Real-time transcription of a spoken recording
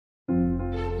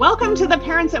Welcome to the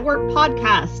Parents at Work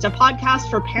podcast, a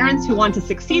podcast for parents who want to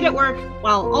succeed at work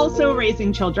while also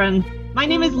raising children. My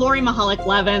name is Lori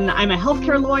Mahalik-Levin. I'm a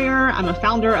healthcare lawyer. I'm a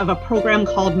founder of a program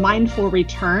called Mindful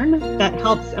Return that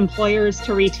helps employers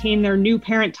to retain their new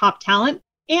parent top talent.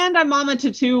 And I'm mama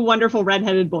to two wonderful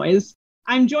redheaded boys.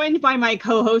 I'm joined by my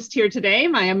co-host here today,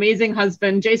 my amazing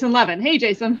husband, Jason Levin. Hey,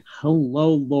 Jason.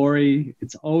 Hello, Lori.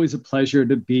 It's always a pleasure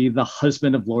to be the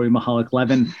husband of Lori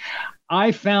Mahalik-Levin.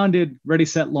 I founded Ready,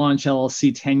 Set, Launch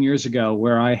LLC 10 years ago,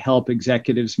 where I help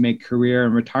executives make career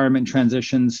and retirement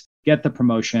transitions, get the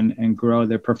promotion, and grow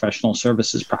their professional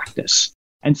services practice.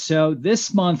 And so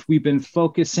this month, we've been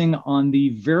focusing on the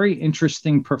very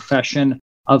interesting profession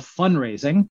of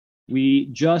fundraising. We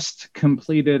just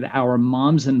completed our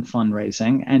Moms in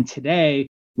Fundraising, and today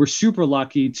we're super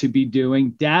lucky to be doing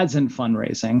Dads in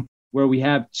Fundraising, where we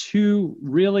have two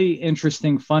really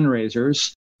interesting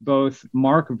fundraisers, both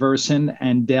Mark Verson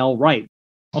and Dale Wright.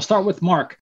 I'll start with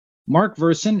Mark. Mark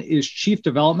Verson is Chief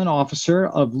Development Officer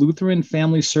of Lutheran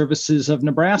Family Services of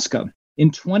Nebraska. In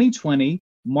 2020,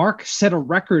 Mark set a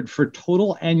record for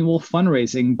total annual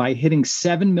fundraising by hitting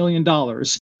 $7 million,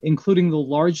 including the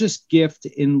largest gift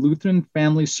in Lutheran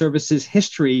Family Services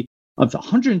history of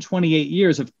 128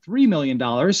 years of $3 million,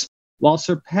 while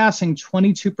surpassing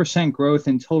 22% growth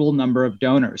in total number of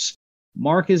donors.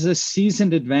 Mark is a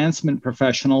seasoned advancement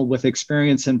professional with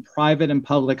experience in private and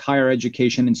public higher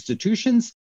education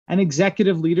institutions and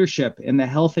executive leadership in the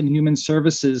health and human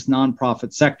services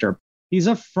nonprofit sector. He's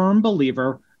a firm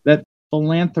believer that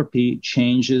philanthropy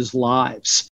changes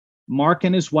lives. Mark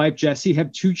and his wife, Jessie,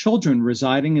 have two children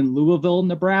residing in Louisville,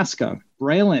 Nebraska.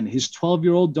 Braylon, his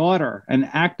 12-year-old daughter, an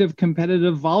active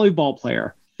competitive volleyball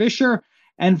player, fisher,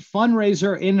 and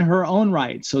fundraiser in her own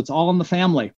right. So it's all in the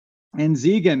family. And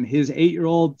Zegan, his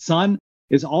 8-year-old son,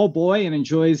 is all boy and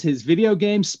enjoys his video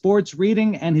games, sports,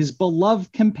 reading, and his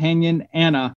beloved companion,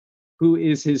 Anna, who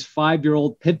is his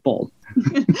 5-year-old pit bull.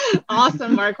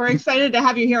 Awesome, Mark. We're excited to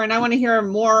have you here, and I want to hear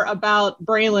more about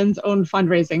Braylon's own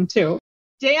fundraising, too.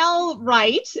 Dale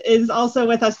Wright is also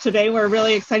with us today. We're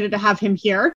really excited to have him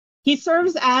here. He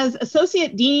serves as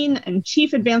Associate Dean and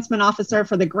Chief Advancement Officer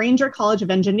for the Granger College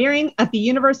of Engineering at the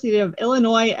University of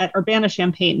Illinois at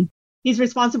Urbana-Champaign. He's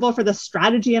responsible for the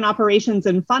strategy and operations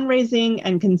in fundraising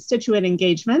and constituent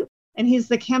engagement, and he's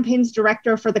the campaigns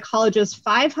director for the college's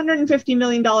 $550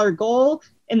 million goal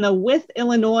in the With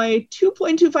Illinois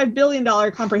 $2.25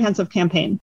 billion comprehensive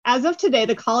campaign. As of today,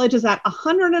 the college is at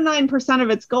 109%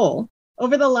 of its goal.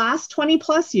 Over the last 20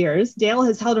 plus years, Dale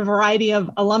has held a variety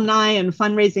of alumni and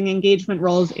fundraising engagement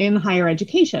roles in higher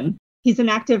education. He's an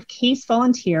active CASE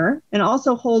volunteer and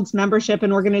also holds membership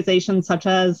in organizations such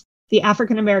as the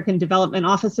African American Development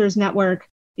Officers Network,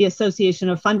 the Association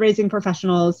of Fundraising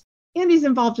Professionals, and he's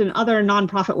involved in other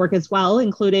nonprofit work as well,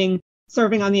 including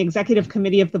serving on the executive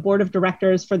committee of the board of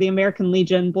directors for the American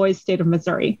Legion Boys State of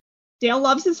Missouri. Dale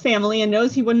loves his family and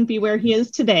knows he wouldn't be where he is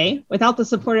today without the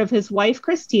support of his wife,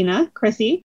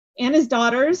 Chrissy, and his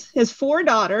daughters, his 4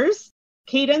 daughters,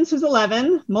 Cadence, who's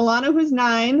 11, Milana, who's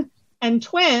 9, and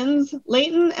twins,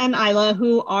 Leighton and Isla,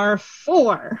 who are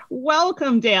 4.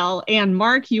 Welcome, Dale and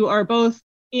Mark. You are both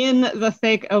in the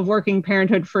thick of working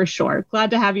parenthood for sure. Glad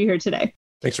to have you here today.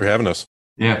 Thanks for having us.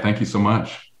 Yeah, thank you so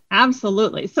much.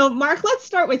 Absolutely. So, Mark, let's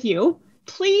start with you.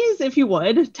 Please, if you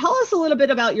would, tell us a little bit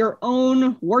about your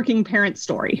own working parent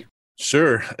story.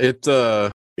 Sure.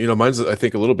 Mine's, I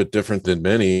think, a little bit different than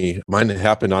many. Mine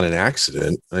happened on an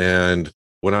accident. And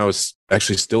when I was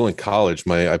actually still in college,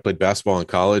 I played basketball in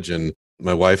college, and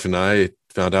my wife and I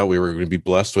found out we were going to be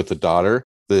blessed with a daughter.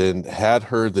 Then had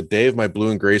her the day of my blue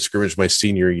and gray scrimmage my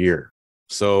senior year.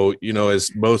 So,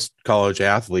 as most college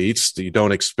athletes, you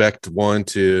don't expect one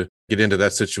to get into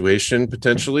that situation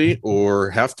potentially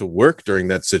or have to work during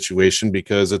that situation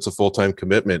because it's a full-time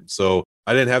commitment. So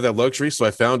I didn't have that luxury. So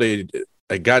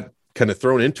I got kind of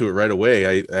thrown into it right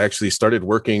away. I actually started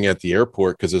working at the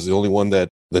airport because it was the only one that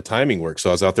the timing worked. So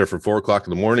I was out there from 4:00 in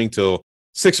the morning till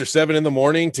 6 or 7 in the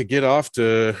morning to get off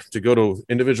to go to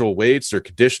individual weights or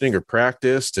conditioning or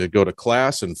practice, to go to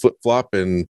class and flip-flop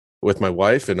and with my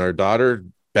wife and our daughter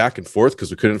back and forth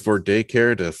because we couldn't afford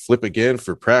daycare, to flip again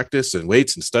for practice and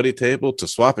weights and study table, to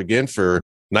swap again for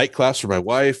night class for my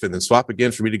wife, and then swap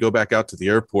again for me to go back out to the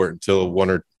airport until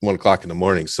 1:00 in the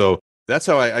morning. So that's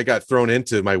how I got thrown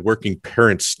into my working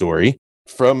parent story.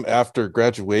 From after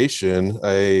graduation,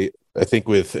 I think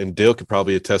and Dale could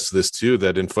probably attest to this too,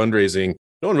 that in fundraising,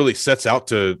 no one really sets out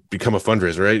to become a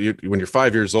fundraiser, right? When you're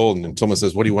 5 years old and someone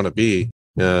says, what do you want to be?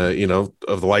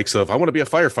 Of the likes of, I want to be a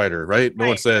firefighter, right? No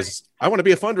one says, I want to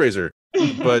be a fundraiser.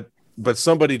 But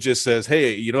somebody just says,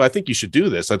 hey, I think you should do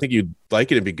this. I think you'd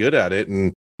like it and be good at it.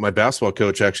 And my basketball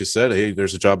coach actually said, "Hey,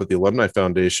 there's a job at the Alumni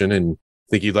Foundation and I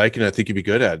think you'd like it and I think you'd be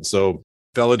good at it." So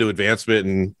fell into advancement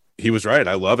and he was right.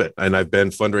 I love it. And I've been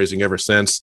fundraising ever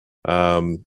since.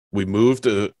 We moved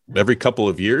every couple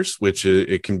of years, which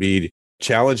it can be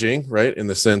challenging, right? In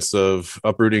the sense of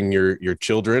uprooting your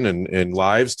children and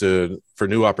lives for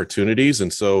new opportunities.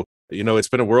 And so, it's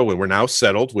been a whirlwind. We're now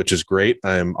settled, which is great.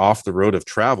 I'm off the road of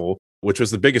travel, which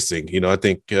was the biggest thing. I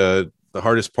think the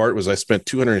hardest part was I spent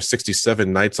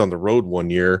 267 nights on the road one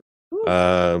year,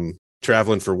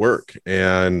 traveling for work.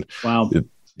 And, wow.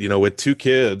 With two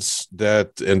kids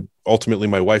and ultimately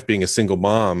my wife being a single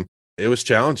mom, it was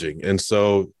challenging. And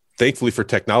so thankfully for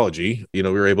technology, we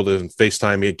were able to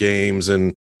FaceTime at games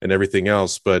and everything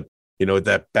else. But,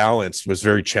 that balance was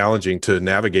very challenging to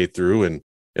navigate through. And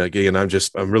again,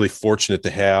 I'm really fortunate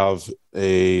to have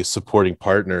a supporting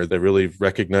partner that really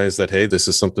recognized that, hey, this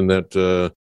is something that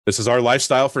this is our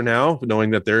lifestyle for now,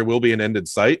 knowing that there will be an end in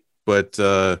sight. But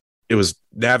it was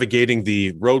navigating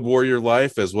the road warrior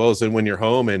life as well as then when you're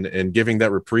home and giving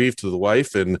that reprieve to the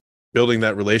wife and building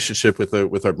that relationship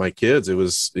with my kids. It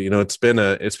was, it's been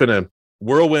a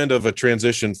whirlwind of a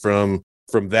transition from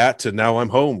that to now I'm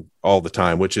home all the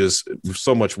time, which is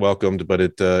so much welcomed, but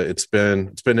it's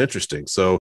been interesting.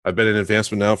 So I've been in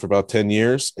advancement now for about 10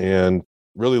 years and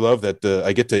really love that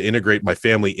I get to integrate my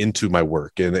family into my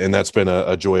work. And that's been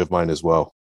a joy of mine as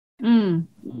well.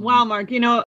 Wow, Mark,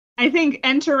 I think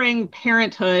entering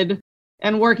parenthood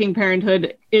and working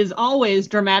parenthood is always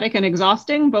dramatic and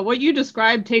exhausting, but what you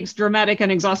described takes dramatic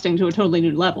and exhausting to a totally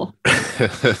new level.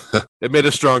 It made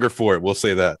us stronger for it. We'll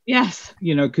say that. Yes.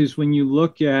 Because when you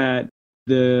look at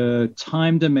the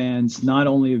time demands, not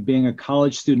only of being a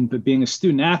college student, but being a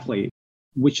student athlete,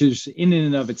 which is in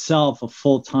and of itself a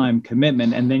full-time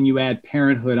commitment, and then you add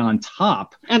parenthood on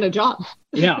top. And a job.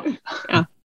 Yeah. Yeah.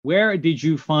 Where did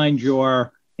you find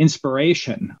your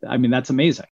inspiration? I mean, that's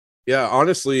amazing. Yeah,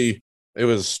 honestly, it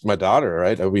was my daughter,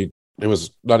 right? It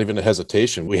was not even a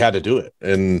hesitation. We had to do it.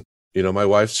 And, my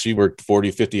wife, she worked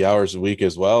 40, 50 hours a week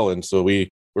as well. And so we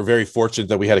were very fortunate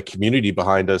that we had a community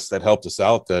behind us that helped us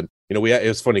out. That, it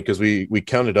was funny because we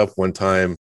counted up one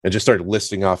time and just started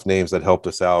listing off names that helped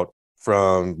us out,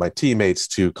 from my teammates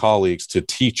to colleagues to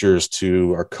teachers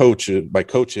to our my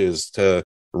coaches to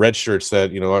red shirts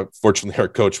that, fortunately our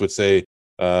coach would say,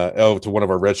 to one of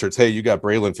our red shirts, "Hey, you got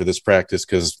Braylon for this practice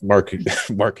because Mark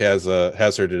has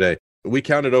her today." We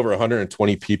counted over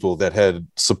 120 people that had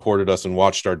supported us and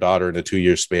watched our daughter in a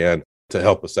 2-year span to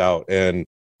help us out. And,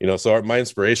 so my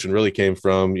inspiration really came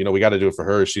from, we got to do it for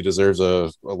her. She deserves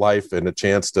a life and a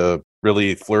chance to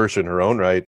really flourish in her own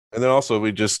right. And then also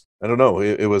we just, I don't know,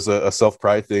 it was a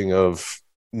self-pride thing of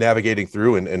navigating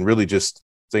through and really just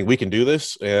saying we can do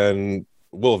this and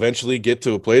we'll eventually get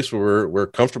to a place where we're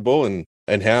comfortable and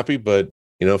happy. But,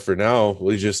 for now,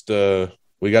 we just,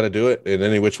 we got to do it in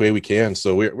any which way we can.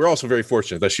 So we're also very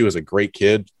fortunate that she was a great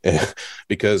kid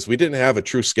because we didn't have a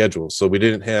true schedule. So we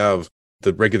didn't have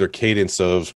the regular cadence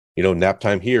of, nap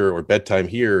time here or bedtime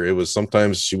here. It was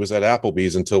sometimes she was at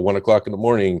Applebee's until 1:00 in the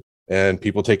morning and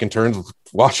people taking turns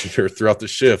watching her throughout the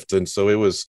shift. And so it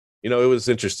was, it was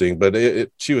interesting, but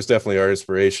she was definitely our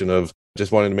inspiration of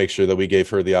just wanting to make sure that we gave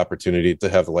her the opportunity to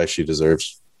have the life she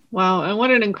deserves. Wow. And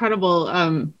what an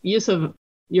incredible use of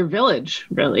your village,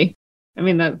 really. I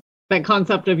mean, that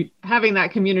concept of having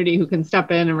that community who can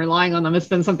step in and relying on them has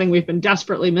been something we've been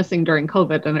desperately missing during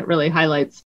COVID. And it really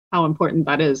highlights how important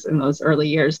that is in those early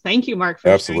years. Thank you, Mark,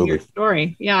 for sharing your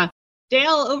story. Yeah.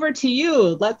 Dale, over to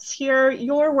you. Let's hear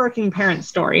your working parent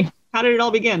story. How did it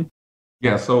all begin?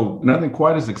 Yeah, so nothing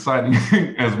quite as exciting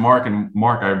as Mark. And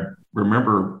Mark, I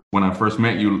remember when I first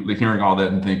met you, hearing all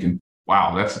that and thinking,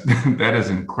 wow, that is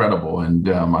incredible. And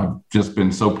I've just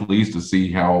been so pleased to see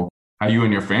how you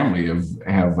and your family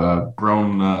have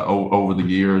grown over the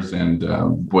years, and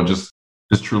just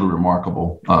truly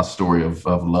remarkable story of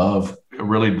love.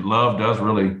 Really, love does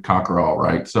really conquer all,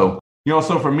 right? So,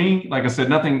 so for me, like I said,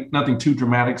 nothing too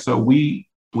dramatic. So we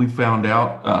found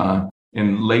out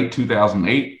in late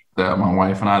 2008 that my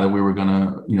wife and I that we were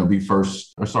gonna be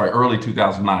early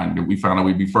 2009 that we found out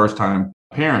we'd be first time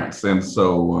parents, and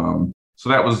so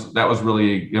that was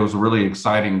really, it was a really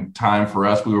exciting time for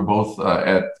us. We were both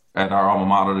at our alma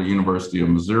mater, the University of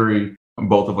Missouri.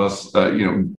 Both of us,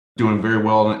 doing very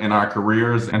well in our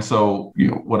careers. And so,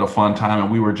 what a fun time.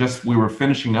 And we were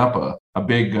finishing up a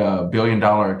big $1 billion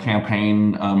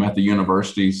campaign at the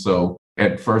university. So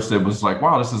at first it was like,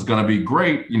 wow, this is going to be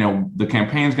great. The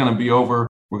campaign's going to be over.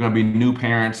 We're going to be new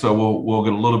parents. So we'll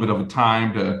get a little bit of a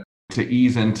time to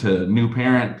ease into new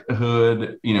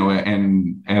parenthood,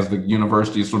 and as the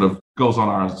university sort of goes on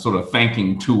our sort of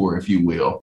thanking tour, if you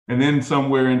will. And then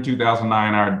somewhere in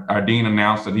 2009, our dean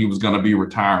announced that he was going to be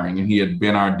retiring, and he had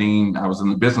been our dean. I was in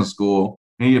the business school,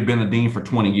 and he had been a dean for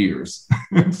 20 years.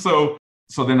 so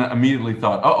then I immediately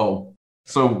thought, uh-oh.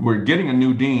 So we're getting a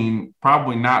new dean,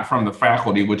 probably not from the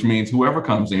faculty, which means whoever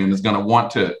comes in is going to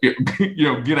want to,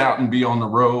 get out and be on the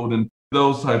road and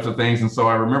those types of things. And so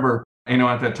I remember,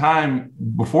 at that time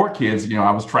before kids,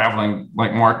 I was traveling,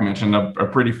 like Mark mentioned, a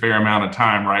pretty fair amount of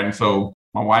time, right? And so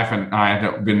my wife and I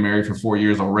had been married for 4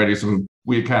 years already. So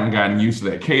we had kind of gotten used to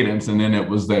that cadence. And then it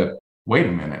was that, wait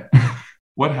a minute,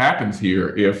 what happens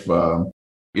here if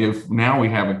now we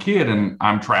have a kid and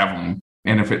I'm traveling?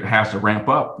 And if it has to ramp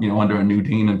up, under a new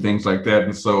dean and things like that.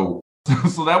 And so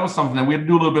that was something that we had to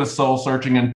do a little bit of soul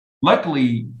searching. And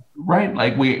luckily, right,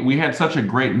 like we had such a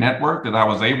great network that I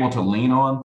was able to lean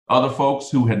on other folks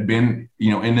who had been,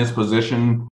 in this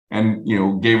position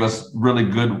and, gave us really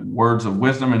good words of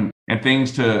wisdom and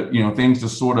things to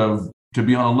sort of to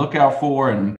be on the lookout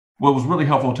for. And what was really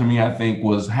helpful to me, I think,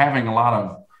 was having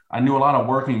I knew a lot of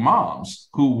working moms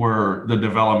who were the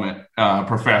development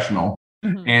professional.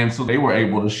 Mm-hmm. And so they were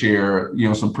able to share,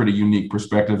 some pretty unique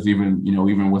perspectives, even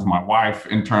with my wife,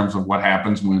 in terms of what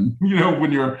happens when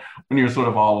you're sort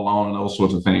of all alone and those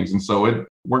sorts of things. And so it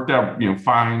worked out,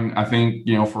 fine, I think,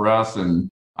 for us.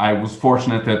 And I was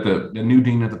fortunate that the new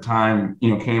dean at the time,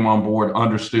 came on board,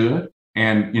 understood,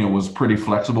 and, was pretty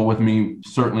flexible with me,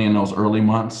 certainly in those early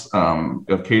months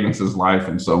of Cadence's life.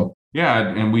 And so, yeah,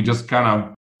 and we just kind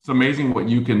of, it's amazing what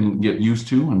you can get used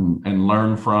to and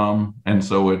learn from. And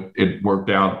so it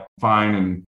worked out fine.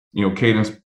 And,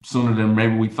 Cadence, sooner than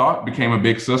maybe we thought, became a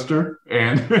big sister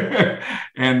and,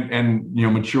 and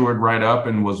matured right up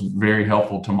and was very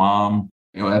helpful to mom,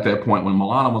 at that point when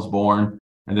Milana was born.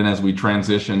 And then as we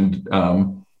transitioned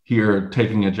here,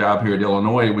 taking a job here at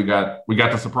Illinois, we got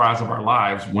the surprise of our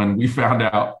lives when we found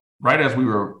out right as we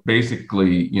were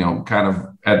basically,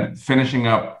 kind of finishing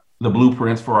up the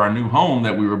blueprints for our new home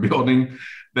that we were building,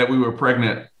 that we were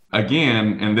pregnant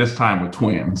again, and this time with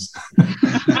twins. Double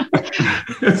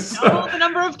the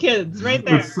number of kids right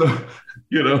there.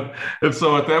 And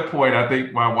so at that point, I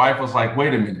think my wife was like,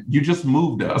 wait a minute, you just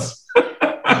moved us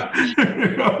a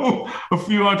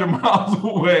few hundred miles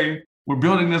away. We're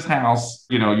building this house.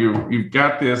 You've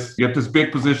got this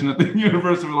big position at the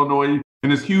University of Illinois in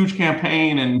this huge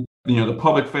campaign, and the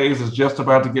public phase is just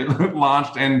about to get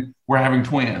launched, and we're having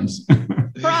twins.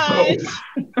 Surprise!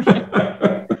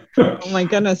 Oh my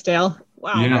goodness, Dale!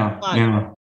 Wow.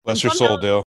 Yeah. Bless your soul,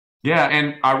 Dale. Yeah,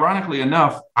 and ironically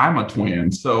enough, I'm a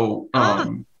twin, so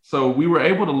so we were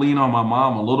able to lean on my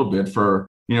mom a little bit for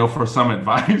some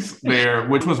advice there,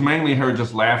 which was mainly her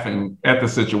just laughing at the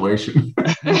situation.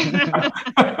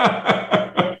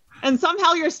 And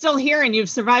somehow you're still here, and you've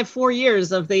survived 4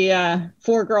 years of the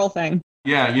 4-girl thing.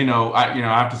 Yeah,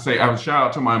 I have to say, I would shout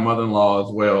out to my mother-in-law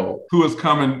as well, who has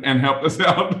come and helped us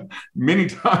out many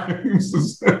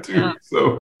times too. Yeah.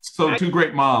 So 2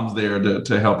 great moms there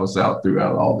to help us out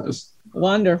throughout all this.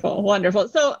 Wonderful, wonderful.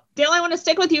 So Dale, I want to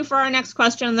stick with you for our next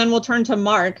question, and then we'll turn to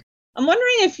Mark. I'm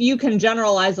wondering if you can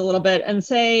generalize a little bit and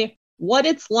say what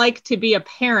it's like to be a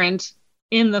parent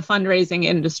in the fundraising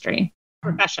industry,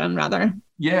 profession rather.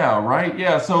 Yeah, right.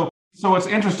 Yeah. So it's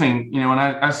interesting, and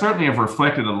I certainly have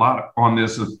reflected a lot on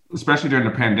this, especially during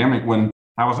the pandemic when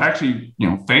I was actually,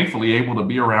 thankfully able to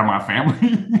be around my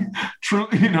family,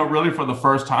 truly, really for the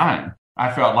first time.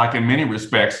 I felt like in many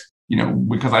respects,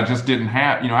 because I just didn't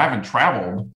have, I haven't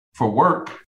traveled for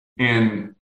work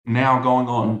in now going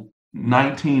on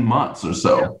 19 months or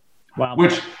so. Wow.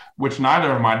 Which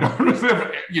neither of my daughters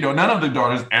have, none of the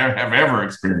daughters have ever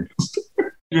experienced,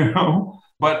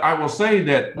 But I will say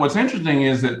that what's interesting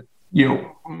is that,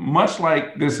 much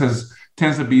like this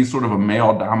tends to be sort of a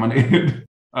male-dominated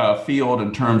field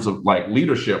in terms of like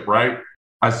leadership, right?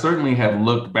 I certainly have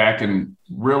looked back and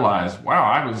realized, wow,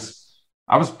 I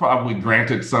was probably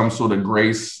granted some sort of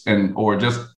grace or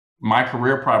just my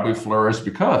career probably flourished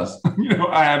because,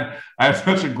 I had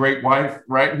such a great wife,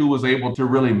 right, who was able to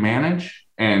really manage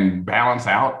and balance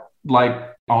out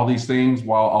like all these things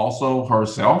while also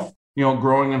herself,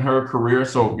 growing in her career.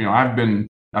 So,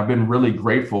 I've been really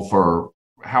grateful for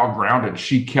how grounded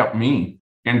she kept me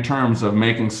in terms of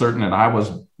making certain that I was,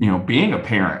 being a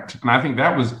parent. And I think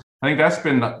that's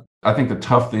been the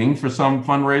tough thing for some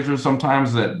fundraisers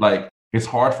sometimes, that like it's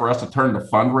hard for us to turn the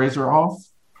fundraiser off.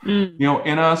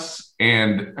 In us.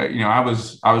 And, I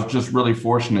was just really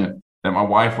fortunate that my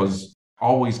wife was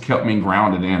always kept me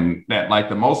grounded in that, like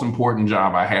the most important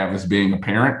job I have is being a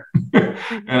parent and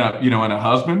a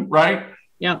husband. Right.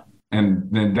 Yeah. And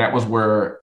then that was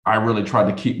where I really tried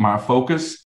to keep my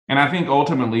focus. And I think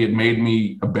ultimately it made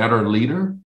me a better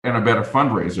leader and a better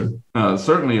fundraiser.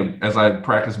 Certainly, as I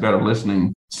practice better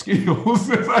listening skills,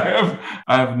 as I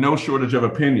have no shortage of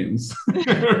opinions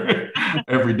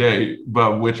every day,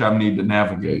 but which I need to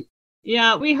navigate.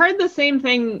 Yeah, we heard the same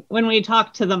thing when we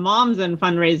talked to the moms in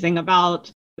fundraising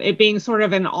about it being sort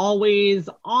of an always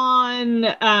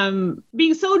on,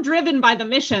 being so driven by the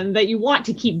mission that you want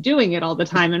to keep doing it all the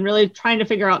time, and really trying to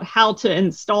figure out how to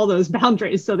install those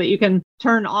boundaries so that you can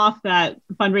turn off that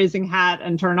fundraising hat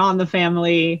and turn on the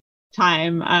family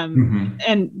time.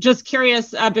 And just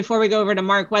curious, before we go over to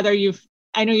Mark, whether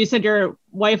I know you said your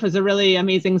wife was a really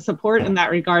amazing support in that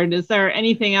regard. Is there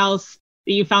anything else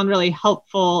that you found really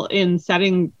helpful in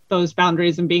setting those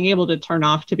boundaries and being able to turn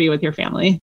off to be with your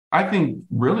family? I think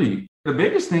really the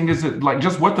biggest thing is that, like,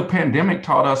 just what the pandemic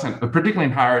taught us, and particularly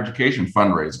in higher education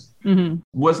fundraising,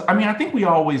 was, I mean, I think we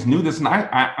always knew this, and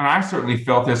I certainly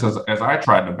felt this as I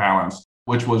tried to balance,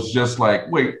 which was just like,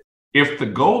 wait, if the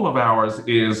goal of ours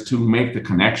is to make the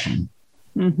connection,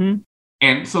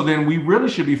 and so then we really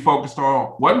should be focused on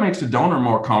what makes the donor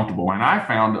more comfortable. And I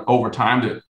found over time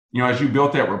that, you know, as you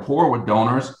built that rapport with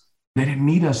donors, they didn't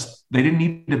need us. They didn't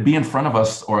need to be in front of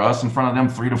us or us in front of them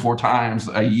 3 to 4 times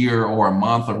a year or a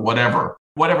month or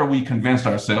whatever we convinced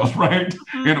ourselves, right?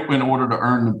 In order to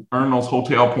earn those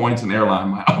hotel points and airline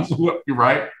miles,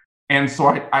 right? And so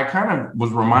I kind of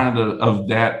was reminded of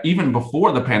that even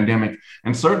before the pandemic,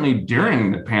 and certainly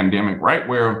during the pandemic, right?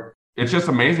 Where it's just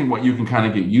amazing what you can kind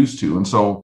of get used to. And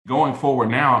so going forward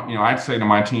now, you know, I'd say to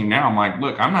my team now, I'm like,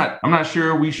 look, I'm not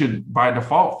sure we should by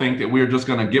default think that we're just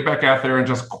going to get back out there and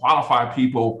just qualify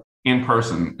people in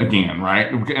person again,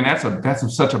 right? And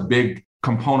that's such a big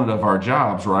component of our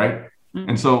jobs, right?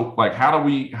 And so, like, how do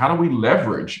we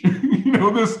leverage, you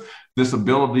know, this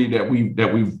ability that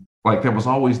we've like that was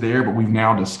always there, but we've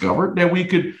now discovered that we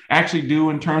could actually do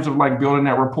in terms of like building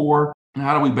that rapport. And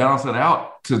how do we balance it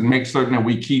out to make certain that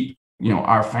we keep, you know,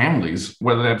 our families,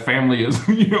 whether that family is,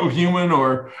 you know, human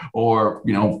or,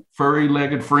 you know,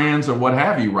 furry-legged friends or what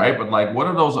have you, right? But like, what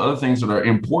are those other things that are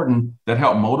important that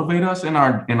help motivate us in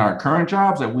our current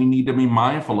jobs that we need to be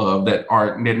mindful of that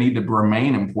need to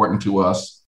remain important to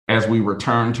us as we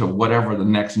return to whatever the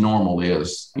next normal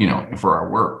is, you know, for our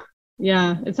work?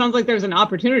 Yeah, it sounds like there's an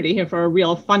opportunity here for a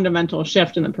real fundamental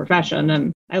shift in the profession.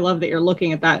 And I love that you're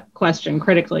looking at that question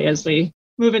critically as we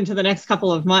move into the next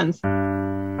couple of months.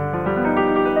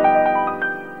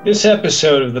 This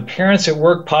episode of the Parents at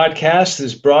Work podcast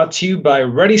is brought to you by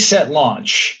Ready, Set,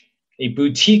 Launch, a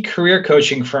boutique career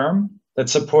coaching firm that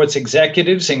supports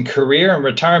executives in career and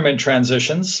retirement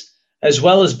transitions, as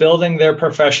well as building their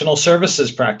professional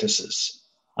services practices.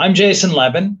 I'm Jason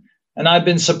Levin, and I've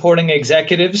been supporting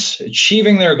executives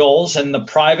achieving their goals in the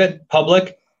private,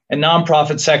 public, and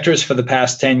nonprofit sectors for the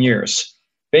past 10 years.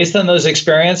 Based on those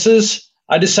experiences,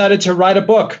 I decided to write a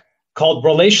book called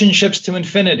Relationships to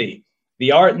Infinity: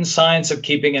 The Art and Science of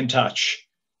Keeping in Touch.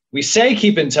 We say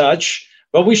keep in touch,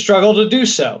 but we struggle to do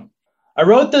so. I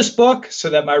wrote this book so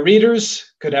that my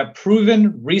readers could have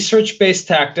proven research-based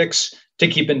tactics to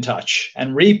keep in touch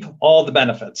and reap all the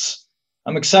benefits.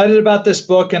 I'm excited about this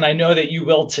book, and I know that you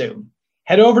will too.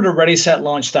 Head over to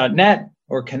ReadySetLaunch.net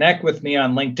or connect with me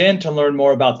on LinkedIn to learn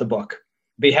more about the book.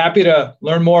 Be happy to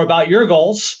learn more about your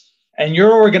goals and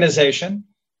your organization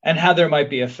and how there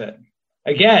might be a fit.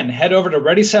 Again, head over to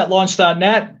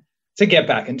ReadySetLaunch.net to get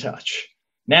back in touch.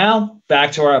 Now,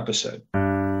 back to our episode.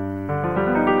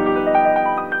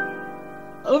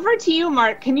 Over to you,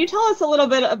 Mark. Can you tell us a little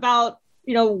bit about,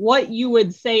 you know, what you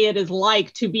would say it is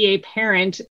like to be a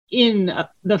parent in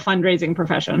the fundraising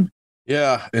profession?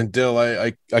 Yeah. And Dill,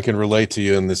 I can relate to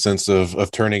you in the sense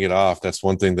of turning it off. That's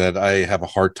one thing that I have a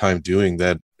hard time doing.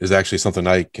 That is actually something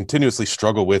I continuously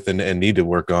struggle with and need to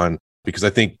work on, because I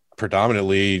think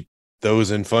predominantly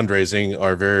those in fundraising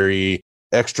are very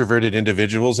extroverted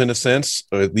individuals in a sense,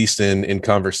 or at least in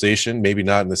conversation, maybe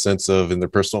not in the sense of in their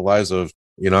personal lives of,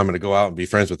 you know, I'm going to go out and be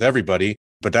friends with everybody,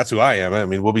 but that's who I am. I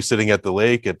mean, we'll be sitting at the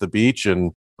lake, at the beach,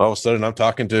 and all of a sudden I'm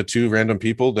talking to 2 random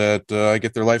people that I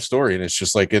get their life story. And it's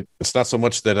just like, it's not so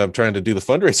much that I'm trying to do the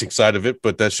fundraising side of it,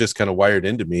 but that's just kind of wired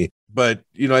into me. But,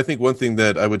 you know, I think one thing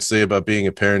that I would say about being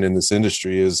a parent in this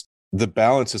industry is the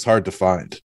balance is hard to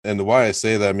find. And why I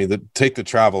say that, I mean, take the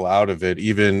travel out of it,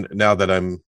 even now that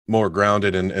I'm more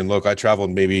grounded and look, I traveled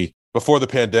maybe before the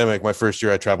pandemic, my first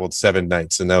year, I traveled 7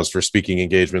 nights, and that was for speaking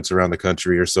engagements around the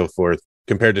country or so forth.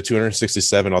 Compared to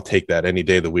 267, I'll take that any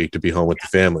day of the week to be home with the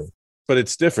family. But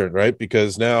it's different, right?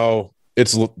 Because now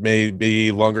it's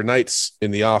maybe longer nights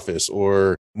in the office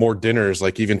or more dinners.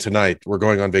 Like even tonight, we're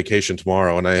going on vacation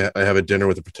tomorrow, and I have a dinner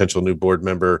with a potential new board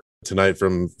member tonight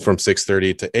from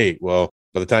 6:30 to 8. Well,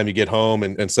 by the time you get home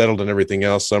and settled and everything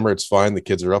else, summer, it's fine. The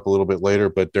kids are up a little bit later,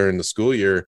 but during the school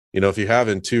year, if you're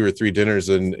having 2 or 3 dinners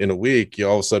in a week, you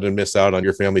all of a sudden miss out on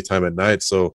your family time at night.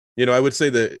 So, I would say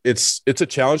that it's a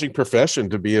challenging profession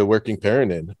to be a working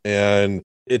parent in, and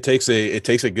it takes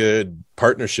a good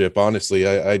partnership. Honestly,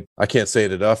 I can't say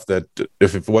it enough that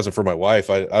if it wasn't for my wife,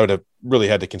 I would have really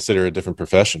had to consider a different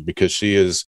profession, because she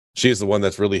is the one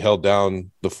that's really held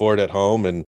down the fort at home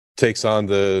and takes on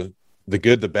the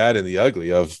good, the bad, and the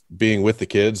ugly of being with the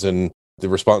kids, and the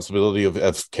responsibility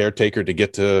of caretaker to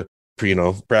get to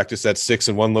practice at 6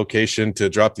 in one location, to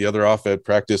drop the other off at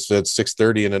practice at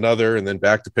 6:30 in another, and then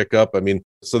back to pick up. I mean,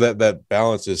 so that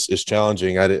balance is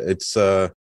challenging. It's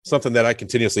something that I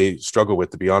continuously struggle with,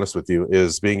 to be honest with you,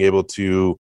 is being able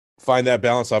to find that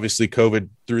balance. Obviously, COVID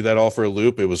threw that all for a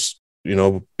loop. It was,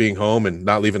 being home and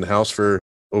not leaving the house for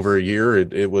over a year.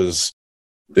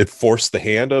 It forced the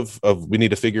hand of we need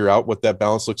to figure out what that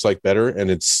balance looks like better. And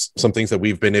it's some things that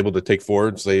we've been able to take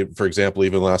forward. Say, for example,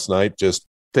 even last night, just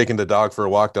taking the dog for a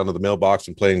walk down to the mailbox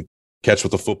and playing catch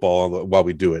with the football while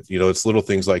we do it. It's little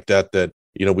things like that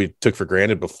we took for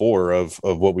granted before of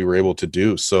what we were able to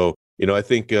do. So, I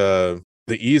think the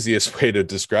easiest way to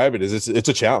describe it is it's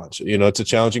a challenge. It's a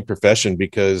challenging profession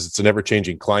because it's an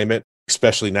ever-changing climate,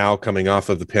 especially now coming off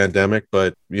of the pandemic.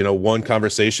 But, one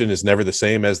conversation is never the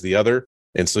same as the other.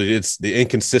 And so it's the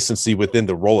inconsistency within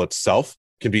the role itself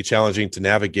can be challenging to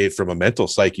navigate from a mental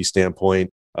psyche standpoint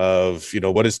of,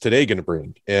 what is today going to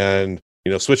bring? And,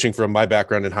 switching from my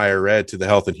background in higher ed to the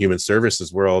health and human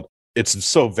services world, it's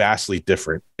so vastly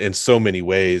different in so many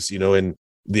ways, in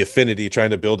the affinity, trying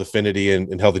to build affinity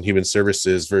in health and human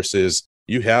services versus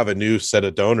you have a new set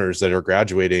of donors that are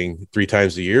graduating 3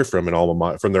 times a year from their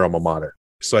alma mater.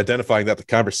 So identifying that the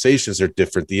conversations are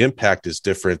different, the impact is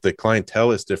different, the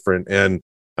clientele is different. And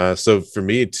so for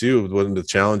me too, one of the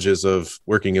challenges of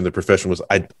working in the profession was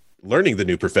learning the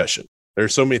new profession. There are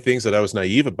so many things that I was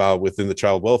naive about within the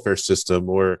child welfare system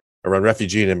or around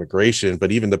refugee and immigration,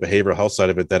 but even the behavioral health side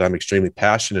of it that I'm extremely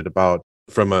passionate about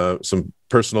from some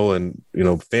personal and,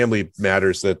 family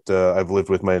matters that I've lived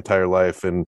with my entire life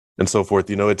and so forth.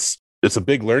 It's a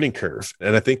big learning curve.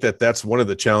 And I think that that's one of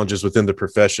the challenges within the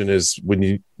profession is when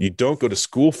you don't go to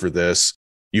school for this,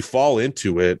 you fall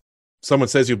into it. Someone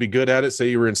says you'll be good at it. Say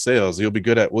you were in sales, you'll be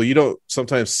good at, well, you don't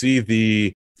sometimes see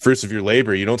the fruits of your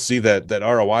labor. You don't see that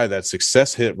ROI, that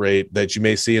success hit rate that you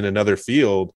may see in another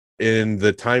field in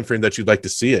the time frame that you'd like to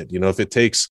see it. If it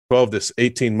takes 12 to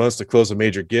 18 months to close a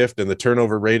major gift and the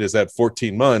turnover rate is at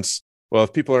 14 months, well,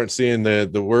 if people aren't seeing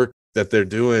the work that they're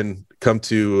doing come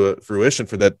to fruition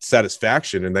for that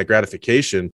satisfaction and that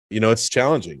gratification, it's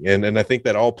challenging. And I think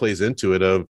that all plays into it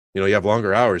of, you have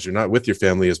longer hours. You're not with your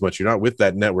family as much. You're not with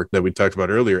that network that we talked about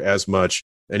earlier as much.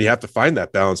 And you have to find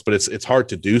that balance, but it's hard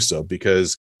to do so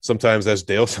because sometimes, as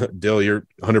Dale, you're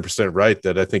 100% right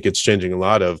that I think it's changing a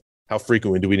lot of how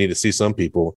frequently do we need to see some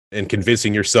people and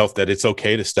convincing yourself that it's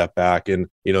okay to step back. And,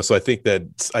 so I think that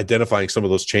identifying some of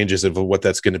those changes of what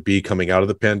that's going to be coming out of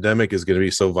the pandemic is going to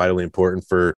be so vitally important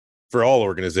for all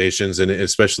organizations and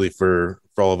especially for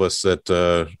all of us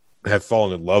that have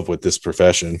fallen in love with this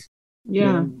profession.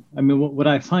 Yeah. I mean, what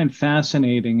I find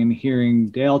fascinating in hearing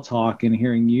Dale talk and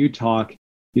hearing you talk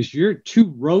is you're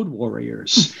 2 road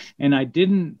warriors. And I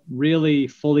didn't really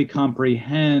fully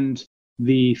comprehend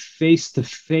the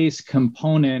face-to-face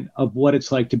component of what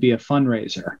it's like to be a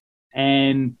fundraiser.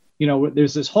 And,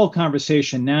 there's this whole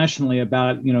conversation nationally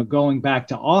about, going back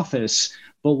to office.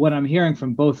 But what I'm hearing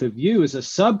from both of you is a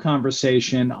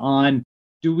sub-conversation on,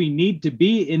 do we need to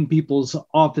be in people's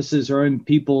offices or in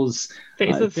people's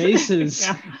faces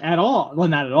yeah. at all? Well,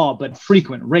 not at all, but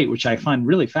frequent rate, which I find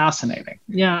really fascinating.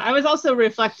 Yeah, I was also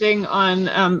reflecting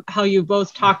on how you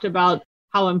both talked about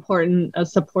how important a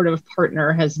supportive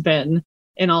partner has been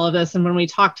in all of this. And when we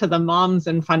talked to the moms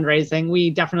in fundraising, we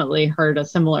definitely heard a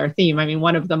similar theme. I mean,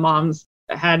 one of the moms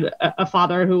had a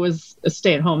father who was a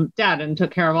stay-at-home dad and took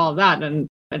care of all of that. And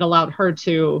it allowed her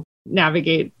to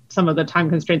navigate some of the time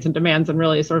constraints and demands, and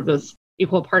really sort of this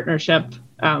equal partnership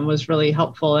was really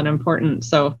helpful and important.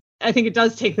 So I think it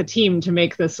does take the team to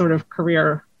make this sort of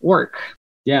career work.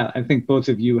 Yeah, I think both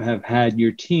of you have had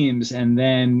your teams and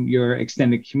then your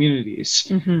extended communities.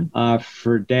 Mm-hmm.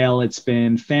 For Dale, it's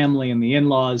been family and the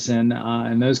in-laws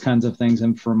and those kinds of things.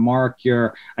 And for Mark,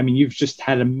 you've just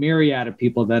had a myriad of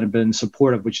people that have been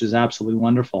supportive, which is absolutely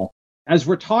wonderful. As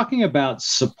we're talking about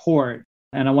support,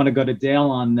 and I want to go to Dale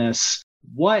on this,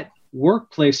 what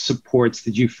workplace supports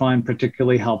did you find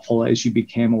particularly helpful as you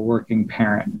became a working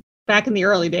parent? Back in the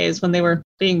early days when they were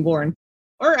being born.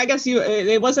 Or I guess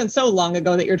it wasn't so long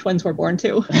ago that your twins were born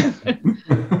too.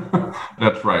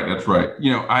 That's right.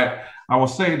 I will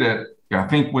say that I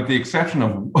think with the exception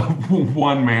of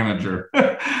one manager,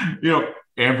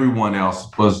 everyone else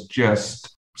was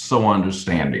just so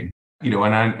understanding.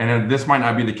 And this might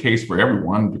not be the case for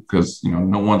everyone because,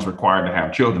 no one's required to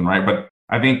have children, right? But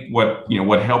I think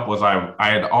what helped was I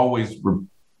had always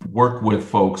worked with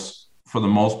folks for the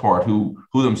most part who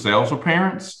themselves were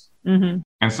parents. Mm-hmm.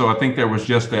 And so I think there was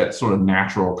just that sort of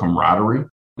natural camaraderie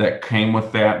that came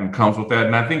with that and comes with that.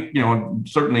 And I think,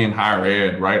 certainly in higher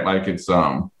ed, right? Like it's,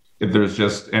 there's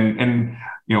just, and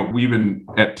we've been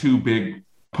at two big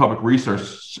public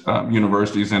research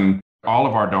universities, and all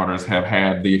of our daughters have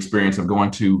had the experience of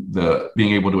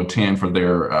being able to attend for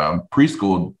their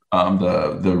preschool,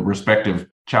 the respective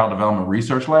child development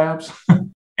research labs.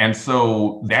 And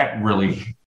so that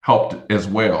really helped as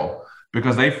well,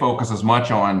 because they focus as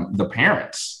much on the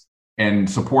parents and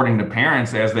supporting the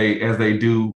parents as they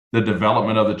do the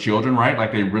development of the children, right?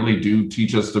 Like they really do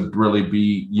teach us to really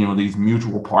be, these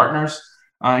mutual partners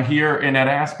here in that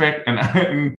aspect. And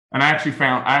I've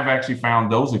actually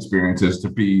found those experiences to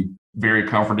be very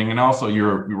comforting. And also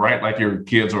you're right, like your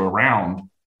kids are around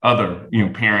other,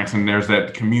 parents, and there's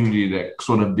that community that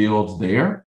sort of builds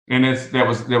there. And that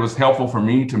was helpful for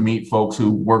me to meet folks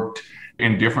who worked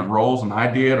in different roles than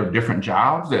I did, or different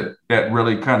jobs that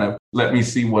really kind of let me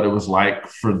see what it was like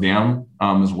for them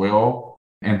as well,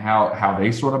 and how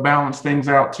they sort of balance things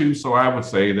out too. So I would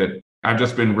say that I've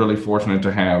just been really fortunate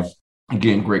to have,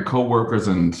 again, great coworkers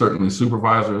and certainly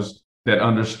supervisors that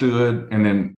understood. And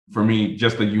then for me,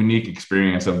 just the unique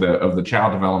experience of the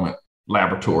child development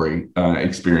laboratory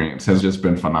experience has just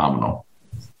been phenomenal.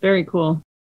 Very cool.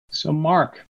 So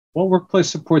Mark, what workplace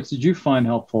supports did you find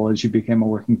helpful as you became a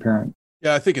working parent?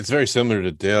 Yeah, I think it's very similar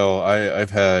to Dale. I've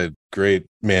had great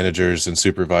managers and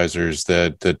supervisors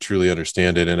that truly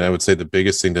understand it. And I would say the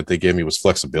biggest thing that they gave me was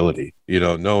flexibility,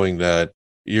 knowing that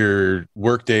your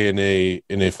workday in a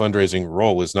fundraising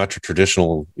role is not your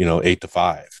traditional, 8 to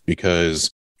 5,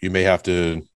 because you may have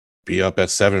to be up at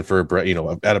 7 for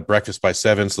at a breakfast by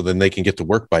 7, so then they can get to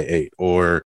work by 8,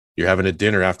 or you're having a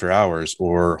dinner after hours,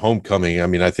 or homecoming. I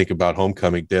mean, I think about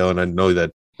homecoming, Dale, and I know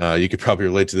that you could probably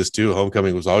relate to this too.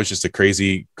 Homecoming was always just a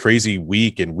crazy, crazy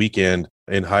week and weekend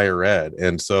in higher ed.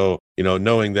 And so,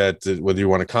 knowing that whether you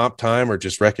want a comp time or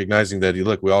just recognizing that,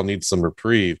 look, we all need some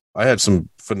reprieve. I had some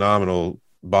phenomenal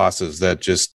bosses that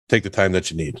just take the time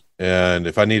that you need. And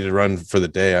if I needed to run for the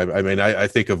day, I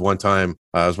think of one time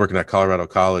I was working at Colorado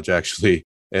College, actually,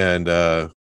 and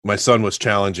my son was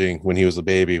challenging when he was a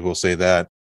baby, we'll say that.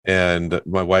 And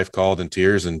my wife called in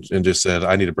tears and just said,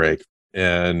 I need a break.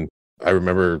 And I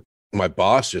remember my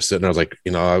boss just sitting there. I was like,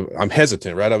 I'm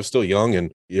hesitant, right? I was still young,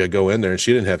 and go in there, and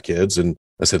she didn't have kids. And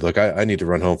I said, look, I need to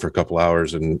run home for a couple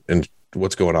hours and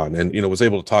what's going on. And, was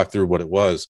able to talk through what it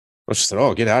was. I just said,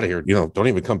 oh, get out of here. Don't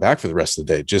even come back for the rest of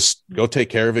the day. Just go take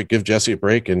care of it. Give Jesse a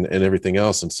break and everything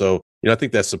else. And so, I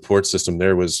think that support system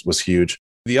there was huge.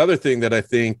 The other thing that I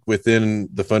think within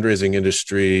the fundraising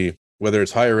industry, whether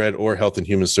it's higher ed or health and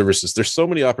human services, there's so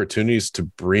many opportunities to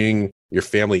bring your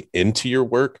family into your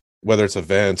work, whether it's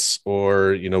events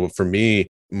or, for me,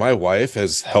 my wife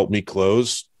has helped me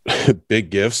close big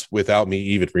gifts without me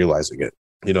even realizing it,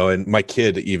 and my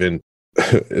kid even,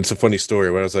 it's a funny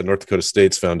story. When I was at North Dakota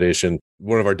State's Foundation,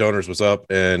 one of our donors was up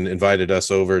and invited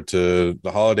us over to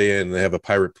the Holiday Inn. They have a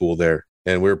pirate pool there,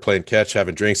 and we were playing catch,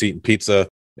 having drinks, eating pizza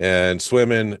and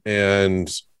swimming. And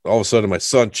all of a sudden my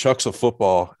son chucks a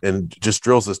football and just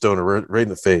drills this donor right in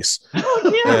the face.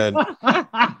 And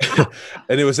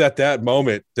it was at that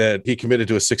moment that he committed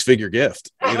to a 6-figure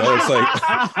gift. It's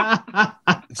like,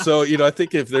 so, I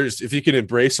think if you can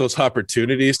embrace those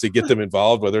opportunities to get them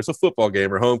involved, whether it's a football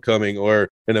game or homecoming or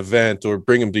an event, or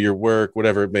bring them to your work,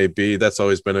 whatever it may be, that's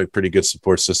always been a pretty good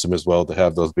support system as well, to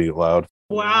have those be allowed.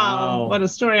 Wow. What a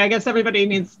story. I guess everybody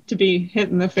needs to be hit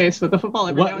in the face with a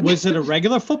football. What was it, a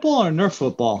regular football or Nerf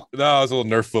football? No, it was a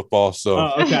little Nerf football. So,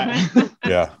 okay.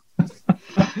 Yeah.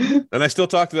 And I still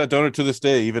talk to that donor to this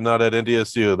day, even not at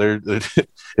NDSU.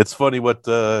 It's funny what,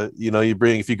 you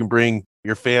bring, if you can bring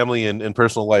your family and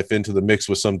personal life into the mix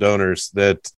with some donors,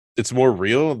 that it's more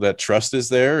real, that trust is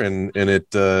there, and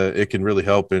it can really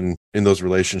help in those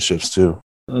relationships too.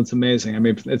 That's amazing. I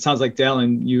mean, it sounds like, Dale,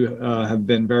 and you have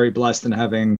been very blessed in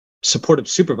having supportive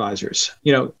supervisors.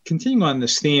 Continuing on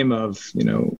this theme of,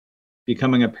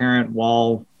 becoming a parent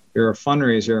while you're a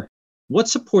fundraiser, what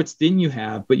supports didn't you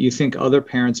have, but you think other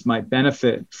parents might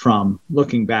benefit from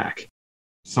looking back?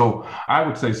 So I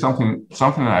would say something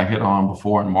that I hit on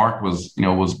before, and Mark was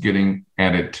getting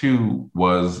at it too,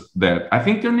 was that I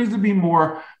think there needs to be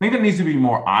more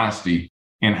honesty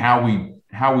in how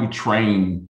we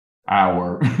train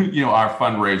our, our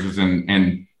fundraisers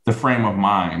and the frame of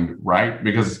mind, right?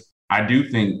 Because I do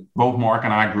think both Mark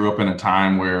and I grew up in a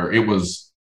time where it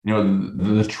was,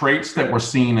 the traits that were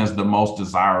seen as the most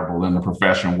desirable in the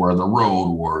profession were the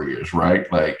road warriors,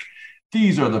 right? Like,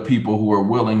 these are the people who are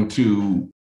willing to,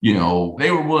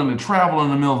 they were willing to travel in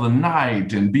the middle of the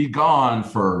night and be gone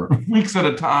for weeks at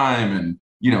a time and,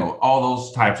 all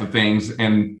those types of things.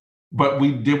 But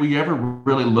did we ever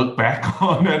really look back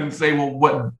on that and say, well,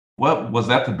 what was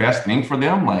that the best thing for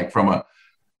them? Like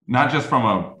not just from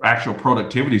a actual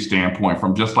productivity standpoint,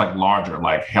 from just like larger,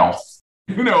 like health,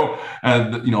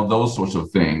 those sorts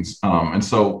of things. And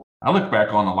so I look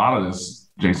back on a lot of this,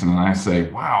 Jason, and I say,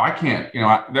 wow, I can't,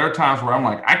 there are times where I'm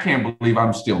like, I can't believe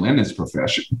I'm still in this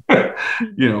profession,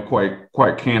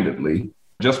 quite candidly,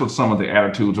 just with some of the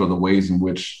attitudes or the ways in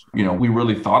which, we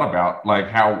really thought about like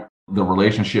how the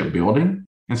relationship building.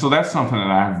 And so that's something that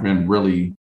I've been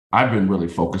really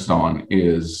focused on,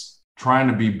 is trying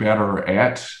to be better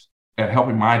at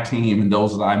helping my team and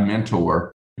those that I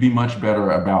mentor be much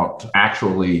better about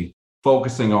actually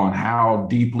focusing on how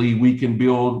deeply we can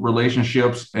build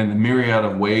relationships and the myriad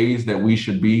of ways that we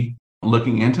should be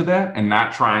looking into that, and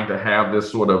not trying to have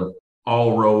this sort of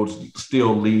all roads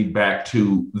still lead back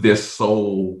to this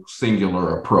sole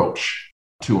singular approach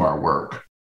to our work.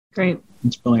 Great.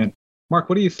 That's brilliant. Mark,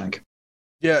 what do you think?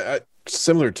 Yeah,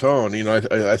 similar tone.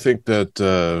 I think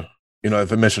that,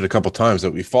 I've mentioned a couple of times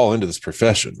that we fall into this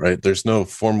profession, right? There's no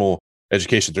formal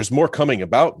education. There's more coming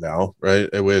about now, right?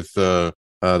 With the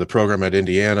program at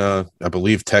Indiana, I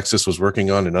believe Texas was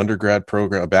working on an undergrad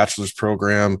program, a bachelor's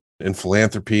program in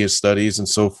philanthropy and studies and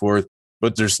so forth.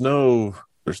 But there's no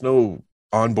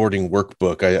onboarding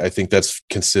workbook. I think that's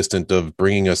consistent of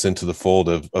bringing us into the fold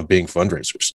of being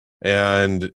fundraisers.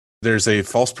 And there's a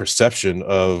false perception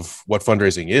of what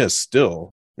fundraising is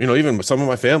still. Even some of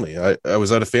my family, I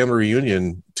was at a family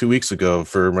reunion 2 weeks ago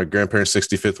for my grandparents'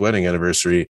 65th wedding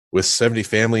anniversary with 70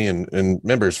 family and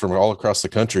members from all across the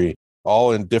country,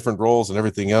 all in different roles and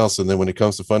everything else. And then when it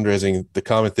comes to fundraising, the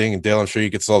common thing, and Dale, I'm sure you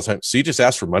get this all the time. So you just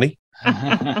ask for money,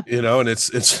 and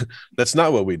it's that's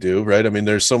not what we do, right? I mean,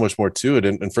 there's so much more to it.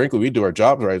 And frankly, we do our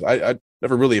job right. I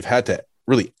never really have had to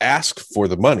really ask for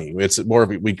the money. It's more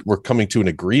of we're coming to an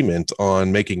agreement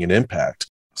on making an impact.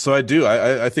 So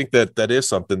I think that is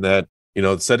something that,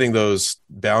 setting those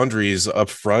boundaries up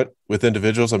front with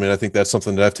individuals. I mean, I think that's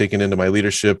something that I've taken into my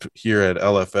leadership here at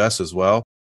LFS as well.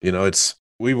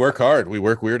 We work hard, we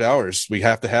work weird hours. We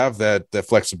have to have that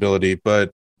flexibility,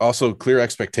 but also clear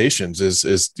expectations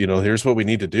is, here's what we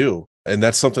need to do. And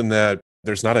that's something that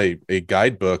there's not a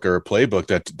guidebook or a playbook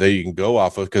that you can go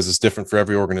off of, because it's different for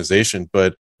every organization.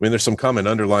 But I mean, there's some common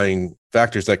underlying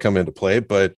factors that come into play,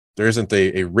 but there isn't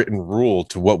a written rule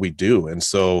to what we do. And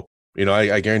so,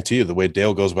 I guarantee you the way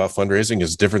Dale goes about fundraising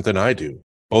is different than I do.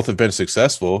 Both have been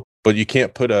successful, but you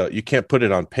can't put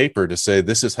it on paper to say,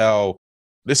 this is how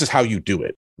you do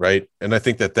it. Right. And I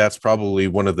think that's probably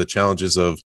one of the challenges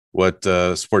of what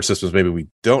support systems maybe we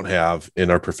don't have in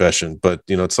our profession. But,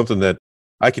 it's something that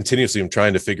I continuously am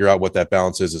trying to figure out what that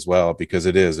balance is as well, because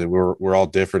we're all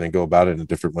different and go about it in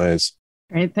different ways.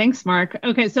 Great. Thanks, Mark.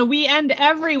 Okay. So we end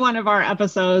every one of our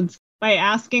episodes by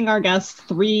asking our guests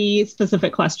 3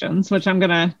 specific questions, which I'm going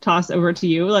to toss over to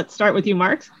you. Let's start with you,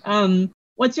 Mark.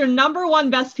 What's your number one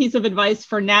best piece of advice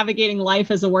for navigating life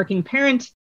as a working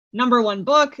parent? Number one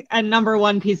book, and number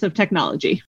one piece of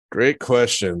technology? Great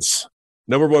questions.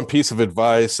 Number one piece of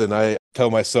advice, and I tell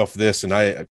myself this, and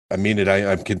I mean it,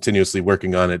 I'm continuously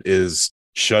working on it, is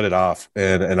shut it off.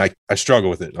 And I struggle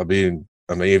with it.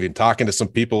 I'm even talking to some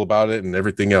people about it and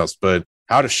everything else, but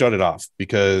how to shut it off,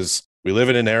 because we live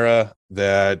in an era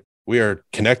that we are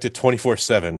connected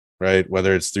 24/7, right?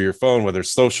 Whether it's through your phone, whether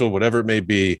it's social, whatever it may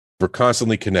be, we're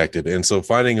constantly connected. And so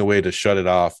finding a way to shut it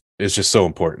off is just so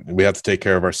important. And we have to take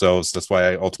care of ourselves. That's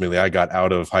why I got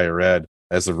out of higher ed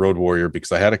as a road warrior,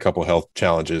 because I had a couple health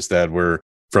challenges that were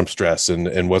from stress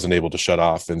and wasn't able to shut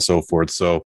off and so forth.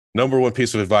 So number one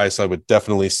piece of advice, I would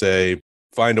definitely say,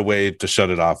 find a way to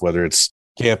shut it off, whether it's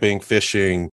camping,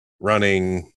 fishing,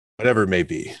 running, whatever it may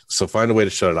be. So find a way to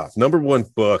shut it off. Number one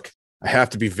book, I have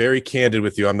to be very candid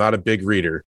with you. I'm not a big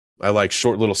reader. I like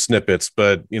short little snippets,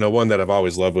 but one that I've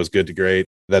always loved was Good to Great.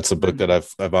 That's a book that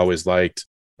I've always liked.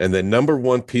 And then number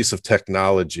one piece of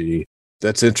technology,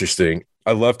 that's interesting.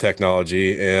 I love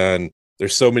technology, and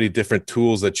there's so many different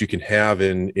tools that you can have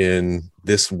in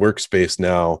this workspace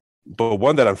now. But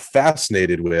one that I'm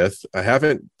fascinated with, I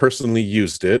haven't personally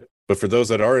used it, but for those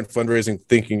that are in fundraising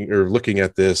thinking or looking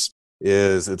at this,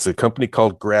 it's a company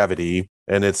called Gravity,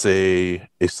 and it's a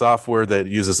software that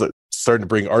uses starting to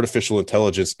bring artificial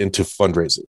intelligence into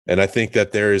fundraising. And I think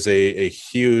that there is a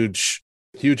huge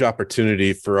huge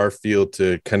opportunity for our field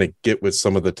to kind of get with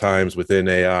some of the times within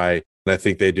AI. And I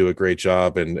think they do a great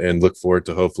job and look forward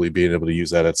to hopefully being able to use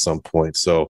that at some point.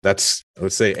 So that's, I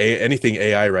would say, anything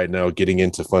AI right now getting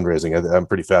into fundraising, I'm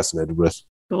pretty fascinated with.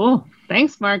 Cool.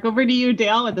 Thanks, Mark. Over to you,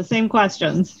 Dale, with the same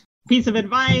questions. Piece of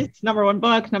advice, number one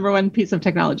book, number one piece of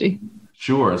technology.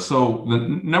 Sure. So the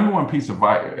number one piece of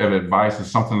advice is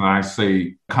something that I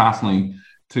say constantly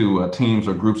to teams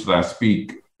or groups that I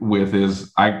speak with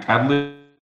is I live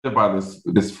by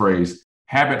this phrase,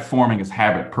 habit forming is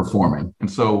habit performing. And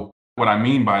so what I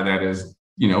mean by that is,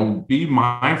 be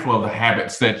mindful of the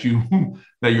habits that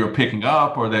you're picking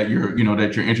up or that you're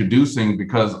introducing,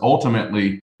 because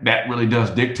ultimately that really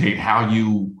does dictate how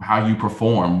you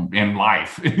perform in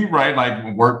life, right?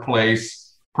 Like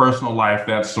workplace, personal life,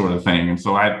 that sort of thing. And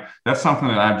so that's something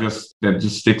that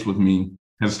just sticks with me,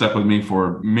 has stuck with me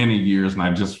for many years. And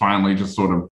I just finally just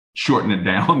sort of shorten it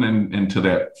down into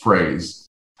that phrase.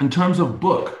 In terms of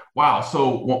book, wow.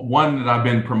 So one that I've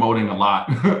been promoting a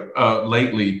lot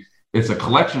lately, it's a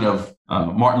collection of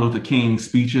Martin Luther King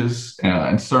speeches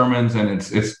and sermons, and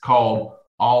it's called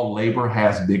All Labor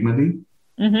Has Dignity.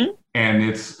 Mm-hmm. And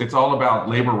it's all about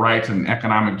labor rights and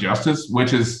economic justice,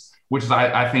 which is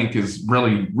I think is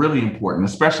really, really important,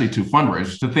 especially to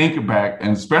fundraisers to think back.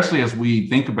 And especially as we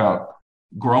think about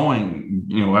growing,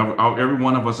 every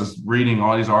one of us is reading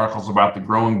all these articles about the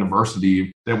growing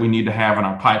diversity that we need to have in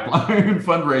our pipeline and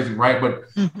fundraising, right? But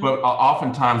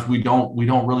oftentimes we don't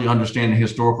really understand the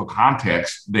historical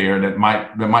context there that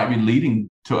might be leading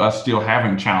to us still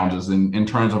having challenges in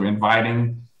terms of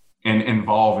inviting and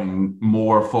involving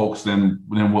more folks than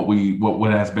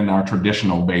what has been our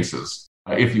traditional basis,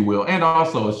 if you will. And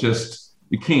also, it's just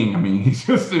the King. I mean, he's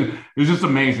just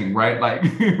amazing, right? Like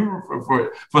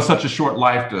for such a short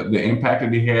life, the impact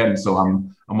that he had. And so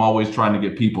I'm always trying to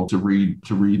get people to read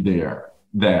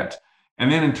that.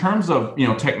 And then in terms of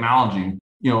technology,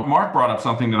 Mark brought up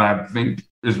something that I think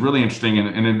is really interesting,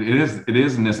 and it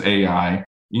is in this AI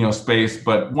space.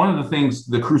 But one of the things,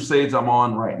 the crusades I'm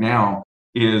on right now,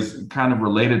 is kind of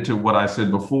related to what I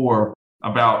said before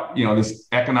about, this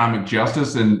economic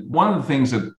justice. And one of the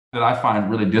things that I find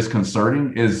really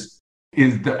disconcerting is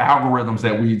the algorithms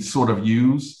that we sort of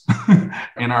use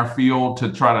in our field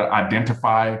to try to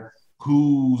identify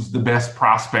who's the best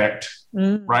prospect,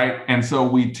 right? And so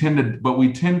we tend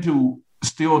to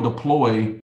still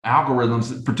deploy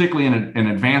algorithms, particularly in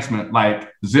advancement,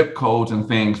 like zip codes and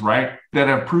things, right, that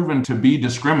have proven to be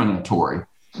discriminatory.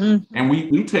 Mm-hmm. And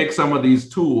we take some of these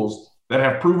tools that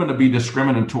have proven to be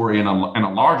discriminatory in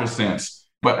a larger sense,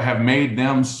 but have made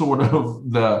them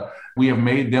we have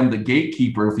made them the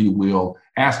gatekeeper, if you will,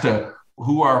 as to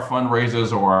who our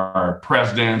fundraisers or our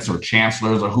presidents or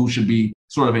chancellors or who should be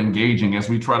sort of engaging as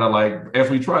we try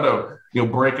to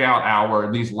break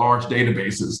out these large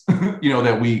databases,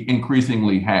 that we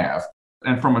increasingly have.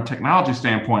 And from a technology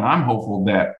standpoint, I'm hopeful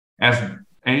that as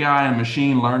AI and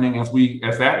machine learning,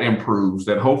 as that improves,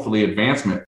 that hopefully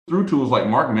advancement through tools like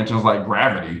Mark mentions, like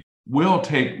Gravity, will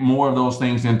take more of those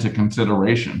things into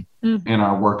consideration in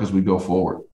our work as we go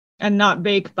forward. And not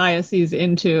bake biases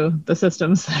into the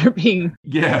systems that are being.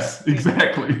 Yes,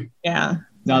 exactly. Yeah.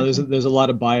 No, there's a lot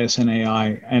of bias in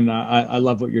AI, and I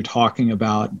love what you're talking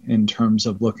about in terms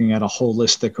of looking at a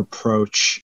holistic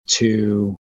approach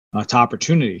to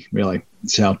opportunity, really.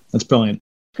 So that's brilliant.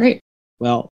 Great.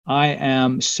 Well, I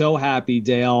am so happy,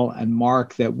 Dale and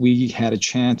Mark, that we had a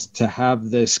chance to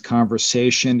have this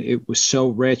conversation. It was so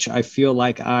rich. I feel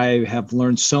like I have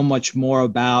learned so much more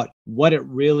about what it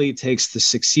really takes to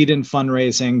succeed in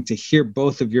fundraising, to hear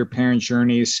both of your parent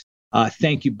journeys.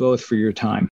 Thank you both for your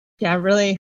time. Yeah,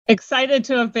 really excited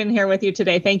to have been here with you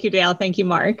today. Thank you, Dale. Thank you,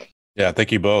 Mark. Yeah,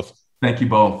 thank you both. Thank you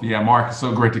both. Yeah, Mark, it's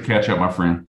so great to catch up, my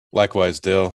friend. Likewise,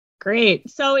 Dale. Great.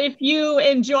 So if you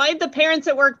enjoyed the Parents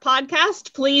at Work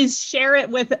podcast, please share it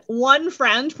with one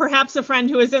friend, perhaps a friend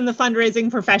who is in the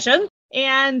fundraising profession,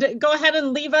 and go ahead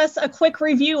and leave us a quick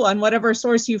review on whatever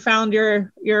source you found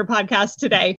your podcast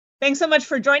today. Thanks so much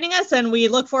for joining us, and we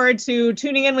look forward to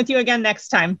tuning in with you again next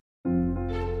time.